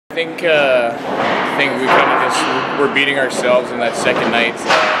I think we kind of just were beating ourselves in that second night.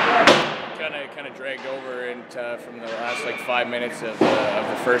 Kind of dragged over from the last 5 minutes of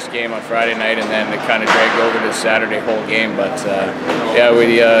the first game on Friday night, and then it kind of dragged over to the Saturday whole game. But yeah,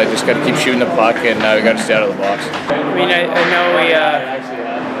 we just got to keep shooting the puck, and we got to stay out of the box. I mean, I know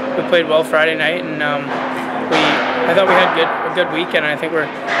we played well Friday night, and I thought we had a good weekend. I think we're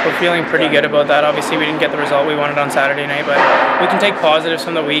feeling pretty good about that. Obviously, we didn't get the result we wanted on Saturday night, but we can take positives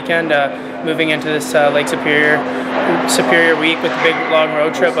from the weekend, moving into this Lake Superior week with the big long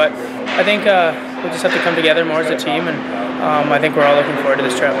road trip. But I think we just have to come together more as a team, and I think we're all looking forward to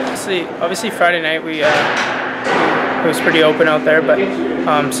this trip. Obviously Friday night it was pretty open out there, but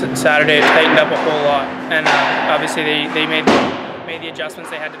Saturday it tightened up a whole lot, and obviously they made the adjustments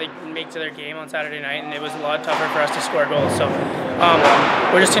they had to make to their game on Saturday night, and it was a lot tougher for us to score goals. So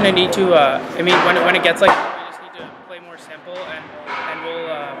we're just going to need to. I mean, when it gets like we just need to play more simple,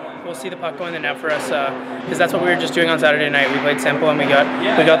 and we'll see the puck go in the net for us, because that's what we were just doing on Saturday night. We played simple and we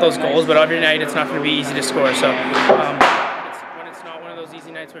got those goals, but every night it's not going to be easy to score. So when it's not one of those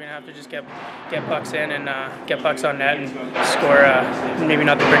easy nights, we're going to have to just get pucks in and get pucks on net and score maybe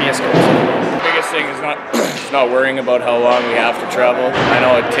not the prettiest goals. The biggest thing is not worrying about how long we have to travel. I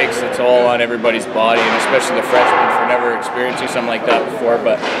know it takes a toll on everybody's body, and especially the freshmen for never experiencing something like that before.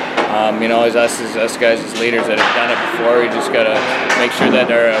 But as us guys as leaders that have done it before, we just gotta make sure that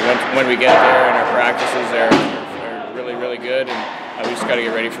when we get there and our practices are really, really good, and we just gotta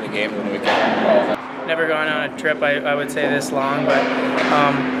get ready for the games on the weekend. Never gone on a trip, I would say, this long, but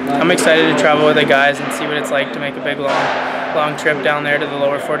I'm excited to travel with the guys and see what it's like to make a big long trip down there to the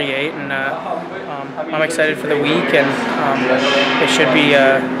lower 48, and I'm excited for the week, and it should be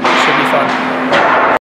fun.